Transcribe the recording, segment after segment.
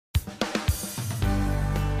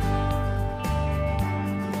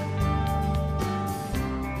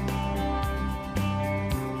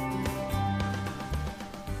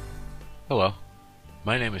Hello,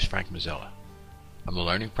 my name is Frank Mazzella. I'm the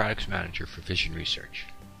Learning Products Manager for Vision Research.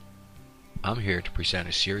 I'm here to present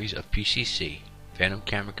a series of PCC Phantom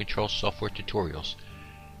Camera Control software tutorials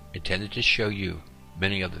intended to show you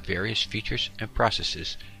many of the various features and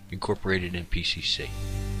processes incorporated in PCC.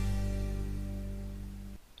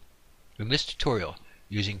 In this tutorial,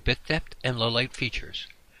 using bit depth and low light features,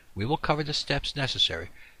 we will cover the steps necessary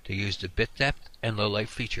to use the bit depth and low light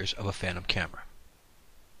features of a Phantom camera.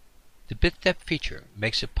 The bit depth feature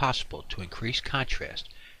makes it possible to increase contrast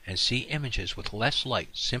and see images with less light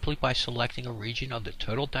simply by selecting a region of the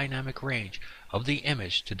total dynamic range of the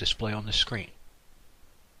image to display on the screen.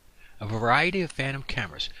 A variety of Phantom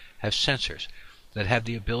cameras have sensors that have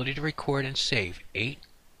the ability to record and save 8,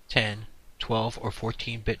 10, 12, or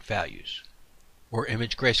 14-bit values, or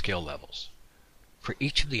image grayscale levels, for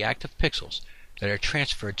each of the active pixels that are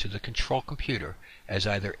transferred to the control computer as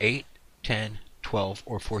either 8, 10, 12,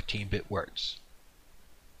 or 14-bit words.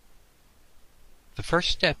 The first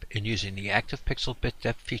step in using the active pixel bit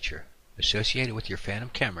depth feature associated with your Phantom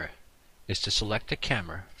camera is to select a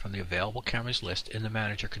camera from the available cameras list in the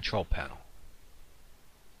Manager control panel.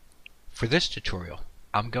 For this tutorial,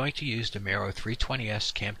 I'm going to use the Mero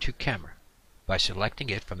 320S Cam 2 camera by selecting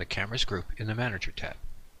it from the Cameras group in the Manager tab.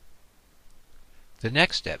 The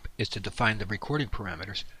next step is to define the recording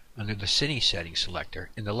parameters under the Cine Settings selector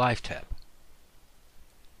in the Live tab.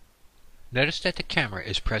 Notice that the camera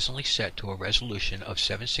is presently set to a resolution of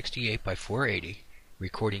 768 by 480,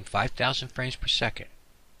 recording 5,000 frames per second,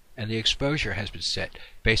 and the exposure has been set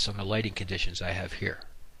based on the lighting conditions I have here.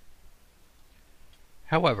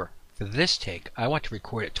 However, for this take, I want to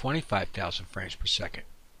record at 25,000 frames per second.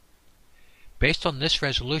 Based on this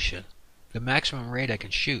resolution, the maximum rate I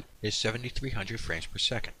can shoot is 7,300 frames per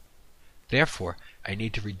second. Therefore, I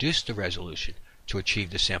need to reduce the resolution to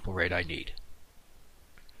achieve the sample rate I need.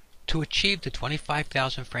 To achieve the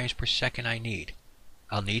 25,000 frames per second I need,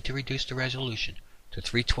 I'll need to reduce the resolution to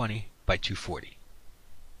 320 by 240.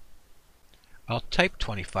 I'll type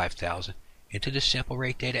 25,000 into the sample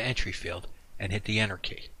rate data entry field and hit the Enter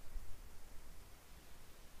key.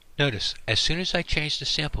 Notice, as soon as I change the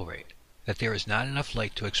sample rate, that there is not enough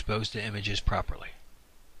light to expose the images properly.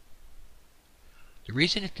 The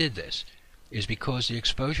reason it did this is because the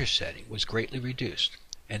exposure setting was greatly reduced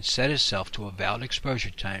and set itself to a valid exposure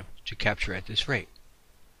time to capture at this rate.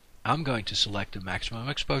 I'm going to select the maximum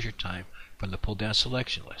exposure time from the pull-down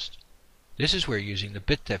selection list. This is where using the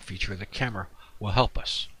bit depth feature of the camera will help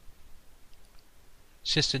us.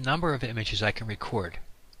 Since the number of images I can record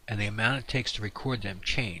and the amount it takes to record them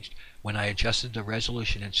changed when I adjusted the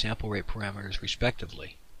resolution and sample rate parameters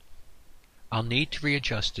respectively, I'll need to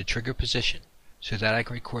readjust the trigger position so that I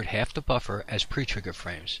can record half the buffer as pre-trigger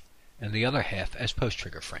frames and the other half as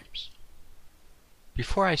post-trigger frames.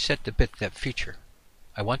 Before I set the bit depth feature,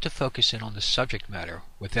 I want to focus in on the subject matter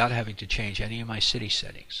without having to change any of my city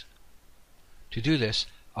settings. To do this,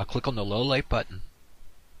 I'll click on the low light button,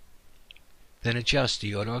 then adjust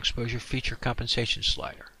the auto exposure feature compensation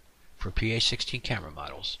slider for PH16 camera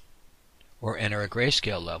models, or enter a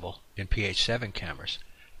grayscale level in PH7 cameras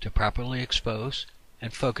to properly expose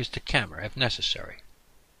and focus the camera if necessary.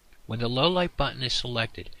 When the low light button is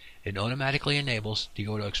selected, it automatically enables the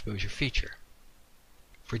auto exposure feature.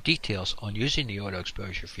 For details on using the auto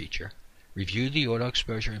exposure feature, review the auto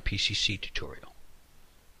exposure in PCC tutorial.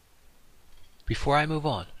 Before I move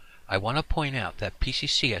on, I want to point out that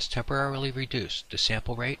PCC has temporarily reduced the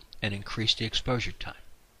sample rate and increased the exposure time.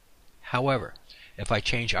 However, if I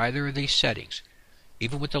change either of these settings,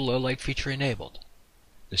 even with the low light feature enabled,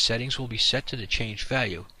 the settings will be set to the changed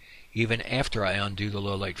value even after I undo the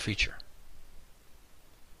low light feature.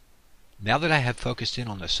 Now that I have focused in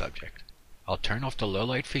on the subject, I'll turn off the low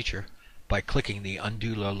light feature by clicking the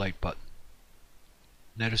Undo Low Light button.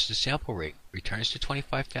 Notice the sample rate returns to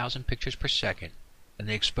 25,000 pictures per second and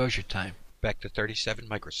the exposure time back to 37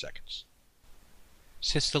 microseconds.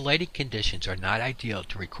 Since the lighting conditions are not ideal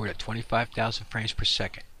to record at 25,000 frames per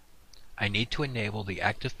second, I need to enable the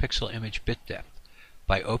active pixel image bit depth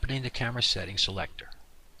by opening the camera settings selector.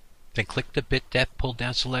 Then click the bit depth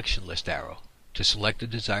pull-down selection list arrow to select the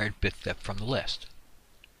desired bit depth from the list.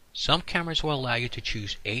 Some cameras will allow you to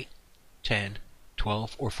choose 8, 10,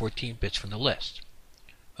 12, or 14 bits from the list.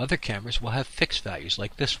 Other cameras will have fixed values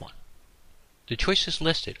like this one. The choices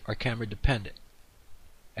listed are camera dependent.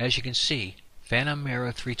 As you can see, Phantom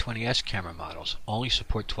Mero 320S camera models only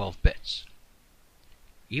support 12 bits.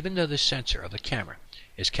 Even though the sensor of the camera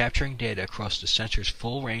is capturing data across the sensor's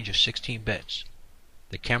full range of 16 bits,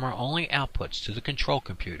 the camera only outputs to the control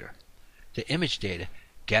computer the image data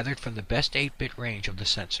gathered from the best 8-bit range of the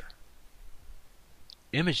sensor.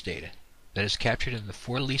 Image data that is captured in the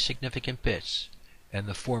 4 least significant bits and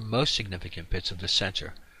the 4 most significant bits of the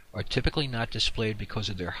sensor are typically not displayed because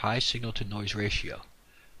of their high signal-to-noise ratio,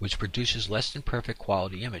 which produces less than perfect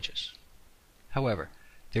quality images. However,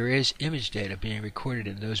 there is image data being recorded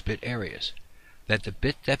in those bit areas that the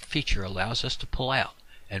bit depth feature allows us to pull out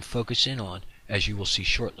and focus in on, as you will see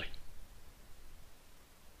shortly.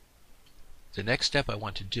 The next step I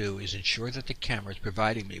want to do is ensure that the camera is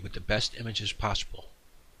providing me with the best images possible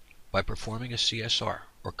by performing a CSR,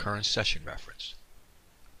 or current session reference.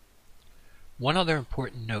 One other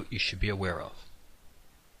important note you should be aware of.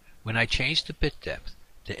 When I change the bit depth,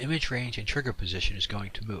 the image range and trigger position is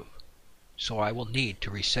going to move, so I will need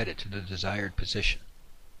to reset it to the desired position.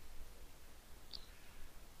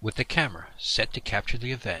 With the camera set to capture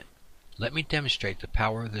the event, let me demonstrate the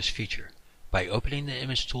power of this feature by opening the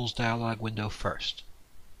Image Tools dialog window first.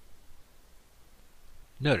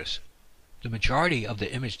 Notice, the majority of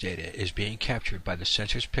the image data is being captured by the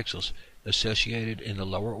sensor's pixels associated in the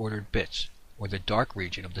lower ordered bits, or the dark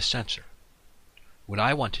region of the sensor. What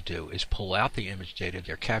I want to do is pull out the image data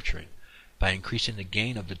they're capturing by increasing the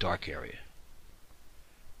gain of the dark area,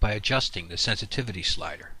 by adjusting the sensitivity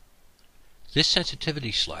slider. This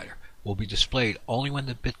sensitivity slider will be displayed only when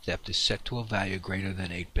the bit depth is set to a value greater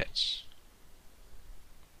than 8 bits.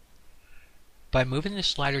 By moving the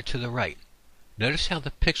slider to the right, notice how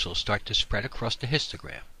the pixels start to spread across the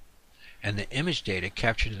histogram, and the image data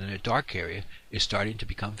captured in the dark area is starting to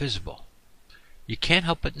become visible. You can't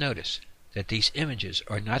help but notice that these images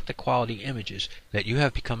are not the quality images that you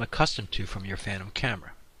have become accustomed to from your Phantom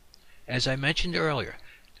camera. As I mentioned earlier,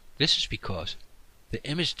 this is because the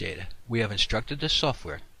image data we have instructed the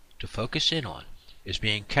software to focus in on is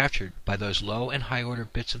being captured by those low and high order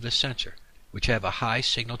bits of the sensor, which have a high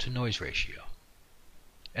signal-to-noise ratio.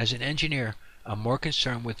 As an engineer, I'm more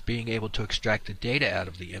concerned with being able to extract the data out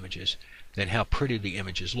of the images than how pretty the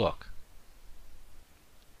images look.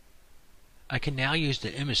 I can now use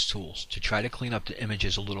the image tools to try to clean up the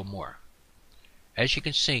images a little more. As you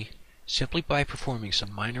can see, simply by performing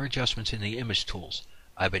some minor adjustments in the image tools,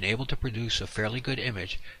 I've been able to produce a fairly good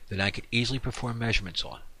image that I could easily perform measurements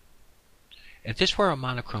on. If this were a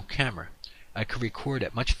monochrome camera, I could record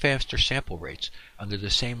at much faster sample rates under the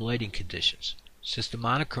same lighting conditions, since the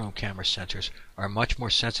monochrome camera sensors are much more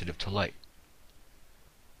sensitive to light.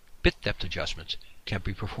 Bit depth adjustments can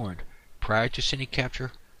be performed prior to cine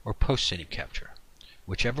capture or post cine capture,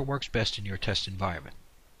 whichever works best in your test environment.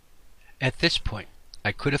 At this point,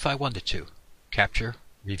 I could, if I wanted to, capture,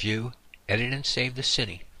 review, edit and save the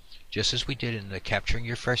cine, just as we did in the capturing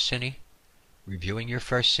your first cine, reviewing your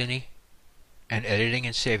first cine, and editing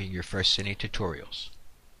and saving your first cine tutorials.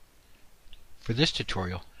 For this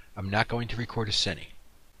tutorial, I'm not going to record a cine.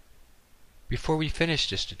 Before we finish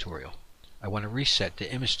this tutorial, I want to reset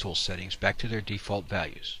the image tool settings back to their default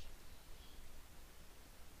values.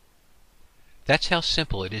 That's how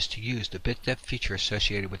simple it is to use the bit depth feature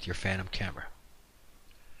associated with your Phantom camera.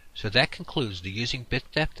 So that concludes the using bit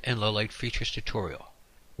depth and low light features tutorial,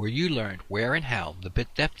 where you learned where and how the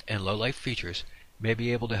bit depth and low light features may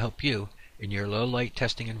be able to help you in your low light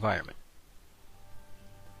testing environment.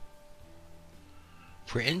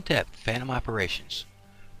 For in-depth Phantom operations,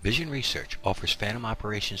 Vision Research offers Phantom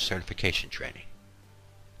Operations Certification Training.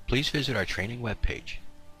 Please visit our training webpage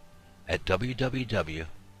at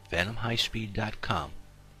www.phantomhighspeed.com,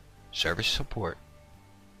 Service Support,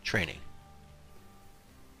 Training.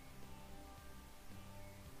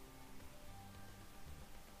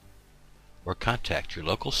 Or contact your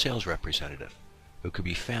local sales representative, who can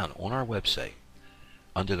be found on our website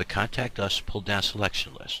under the Contact Us pull-down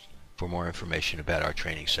selection list for more information about our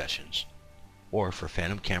training sessions, or for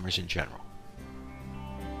Phantom cameras in general.